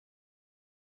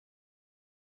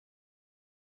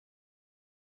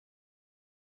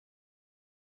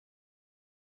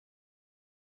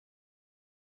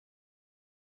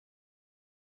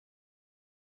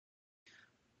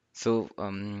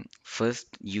First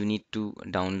you need to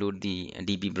download the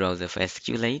DB browser for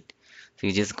SQLite. So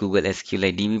you just Google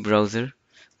SQLite DB browser,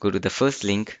 go to the first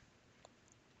link,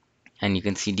 and you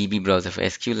can see DB browser for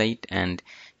SQLite, and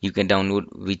you can download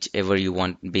whichever you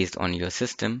want based on your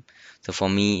system. So for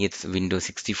me, it's Windows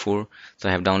 64. So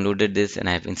I have downloaded this and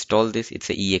I have installed this. It's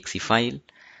a exe file,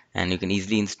 and you can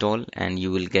easily install, and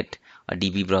you will get a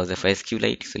DB browser for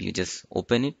SQLite. So you just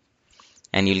open it,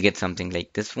 and you'll get something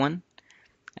like this one.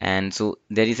 And so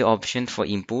there is an option for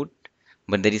import,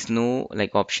 but there is no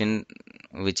like option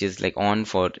which is like on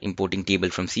for importing table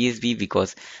from CSV,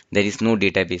 because there is no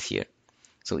database here.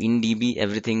 So in DB,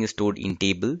 everything is stored in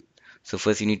table. So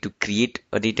first you need to create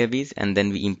a database, and then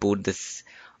we import this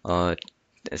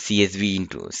CSV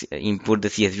into import the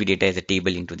CSV data as a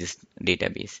table into this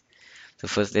database. So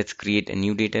first let's create a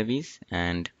new database,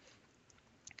 and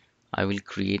I will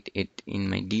create it in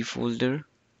my D folder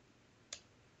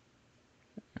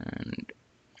and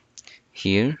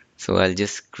here. So I'll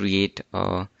just create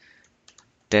a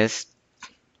test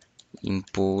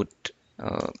import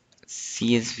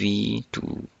CSV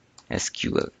to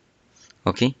SQL.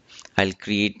 Okay, I'll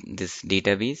create this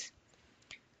database.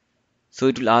 So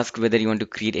it will ask whether you want to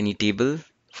create any table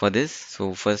for this.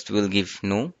 So first we'll give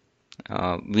no.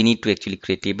 We need to actually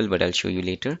create table, but I'll show you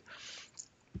later.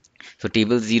 So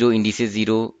table 0, indices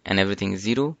 0, and everything is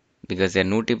 0 because there are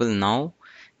no table. Now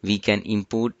we can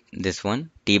import this one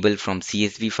table from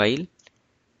CSV file.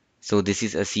 So this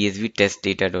is a CSV test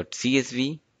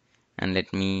data.csv, and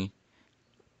let me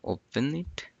open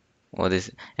it, or this,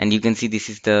 and you can see this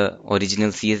is the original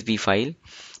CSV file.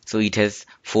 So it has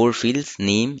 4 fields: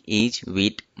 name, age,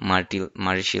 weight,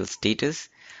 marital status.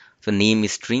 So name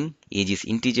is string, age is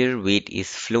integer, weight is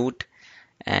float,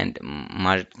 and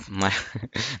the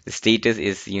status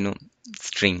is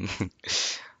string.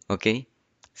 Okay,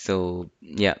 so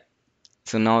yeah,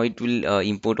 so now it will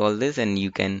import all this, and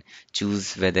you can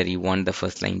choose whether you want the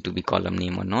first line to be column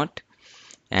name or not.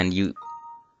 And you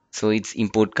so it's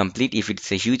import complete. If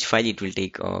it's a huge file, it will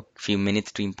take a few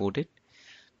minutes to import it.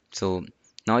 So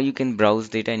now you can browse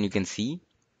data, and you can see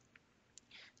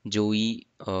Joey,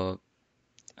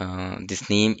 this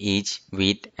name, age,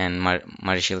 weight, and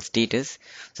marital status.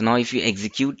 So now if you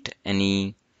execute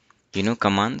any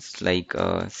commands like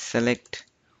select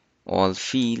all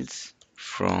fields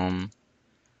from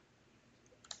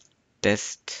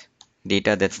test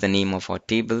data, that's the name of our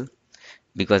table,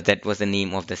 because that was the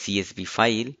name of the CSV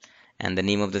file, and the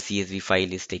name of the CSV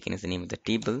file is taken as the name of the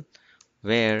table,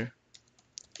 where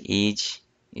age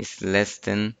is less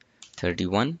than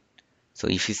 31. So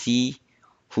if you see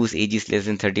whose age is less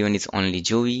than 31, it's only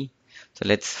Joey. So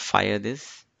let's fire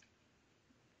this.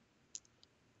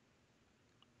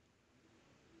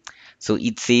 So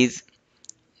it says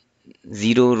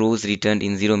 0 rows returned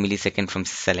in 0 millisecond from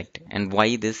select. And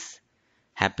why this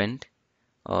happened?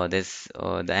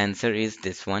 The answer is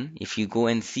this one. If you go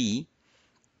and see,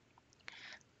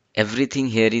 everything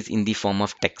here is in the form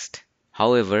of text.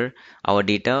 However, our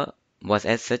data was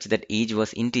as such that age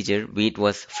was integer, weight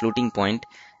was floating point,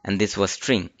 and this was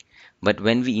string. But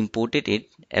when we imported it,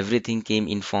 everything came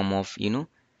in form of,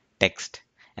 text.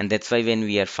 And that's why when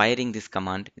we are firing this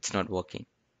command, it's not working.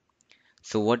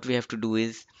 So what we have to do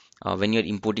is, when you're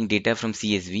importing data from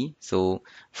CSV, so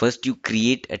first you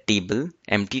create a table,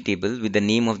 empty table with the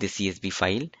name of the CSV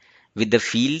file, with the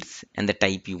fields and the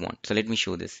type you want. So let me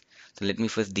show this. So let me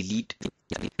first delete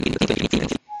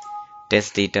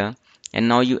test data, and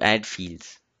now you add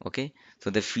fields. Okay, so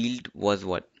the field was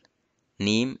what?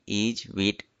 Name, age,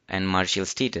 weight, and marital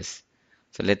status.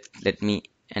 So let me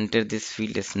enter this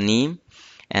field as name,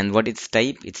 and what its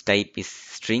type? Its type is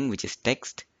string, which is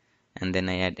text. And then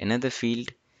I add another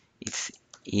field, its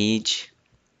age,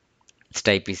 its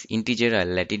type is integer, I'll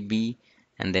let it be.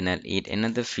 And then I'll add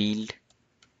another field,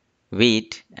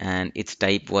 weight, and its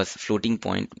type was floating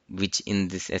point, which in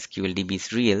this SQLDB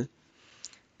is real.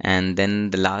 And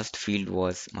then the last field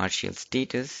was marital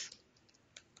status,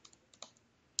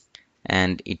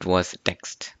 and it was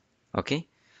text. Okay,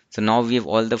 so now we have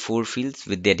all the 4 fields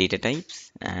with their data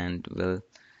types, and we'll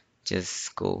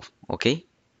just go. Okay,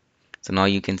 so now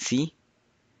you can see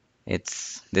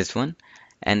it's this one,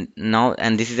 and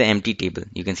this is an empty table.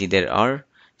 You can see there are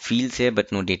fields here,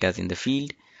 but no data is in the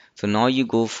field. So now you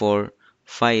go for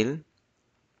file,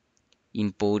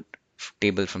 import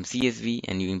table from CSV,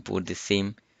 and you import the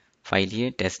same file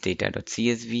here,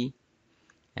 testdata.csv,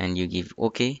 and you give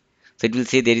OK. So it will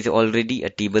say there is already a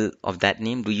table of that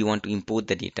name. Do you want to import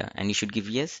the data? And you should give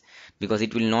yes, because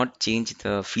it will not change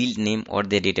the field name or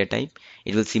the data type.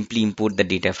 It will simply import the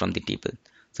data from the table.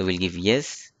 So we'll give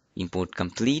yes, import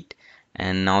complete,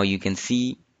 and now you can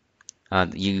see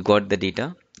You got the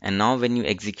data, and now when you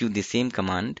execute the same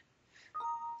command,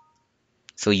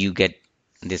 so you get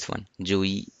this one,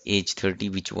 Joey age 30,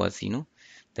 which was, the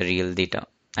real data.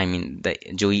 I mean, the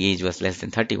Joey age was less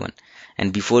than 31.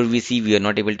 And before we see, we are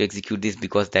not able to execute this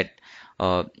because that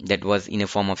was in a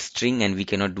form of string, and we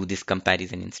cannot do this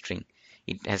comparison in string.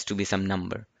 It has to be some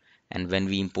number. And when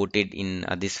we import it in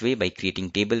this way by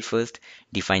creating table first,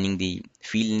 defining the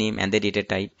field name and the data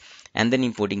type, and then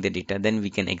importing the data, then we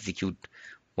can execute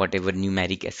whatever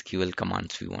numeric SQL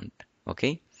commands we want.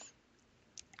 Okay,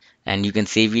 and you can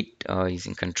save it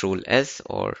using Control S,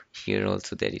 or here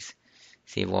also there is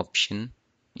save option.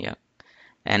 Yeah,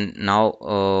 and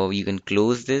now you can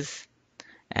close this,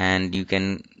 and you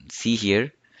can see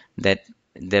here that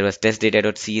there was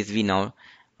testdata.csv. Now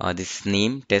this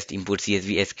name test import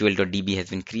csv sql.db has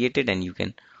been created, and you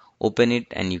can open it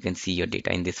and you can see your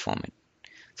data in this format.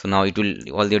 So now it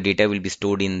will, all your data will be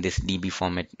stored in this db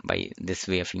format by this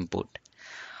way of import.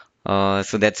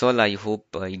 So that's all. I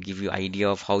hope it give you idea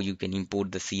of how you can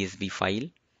import the CSV file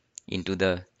into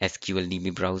the SQL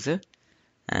DB browser.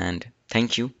 And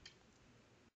thank you.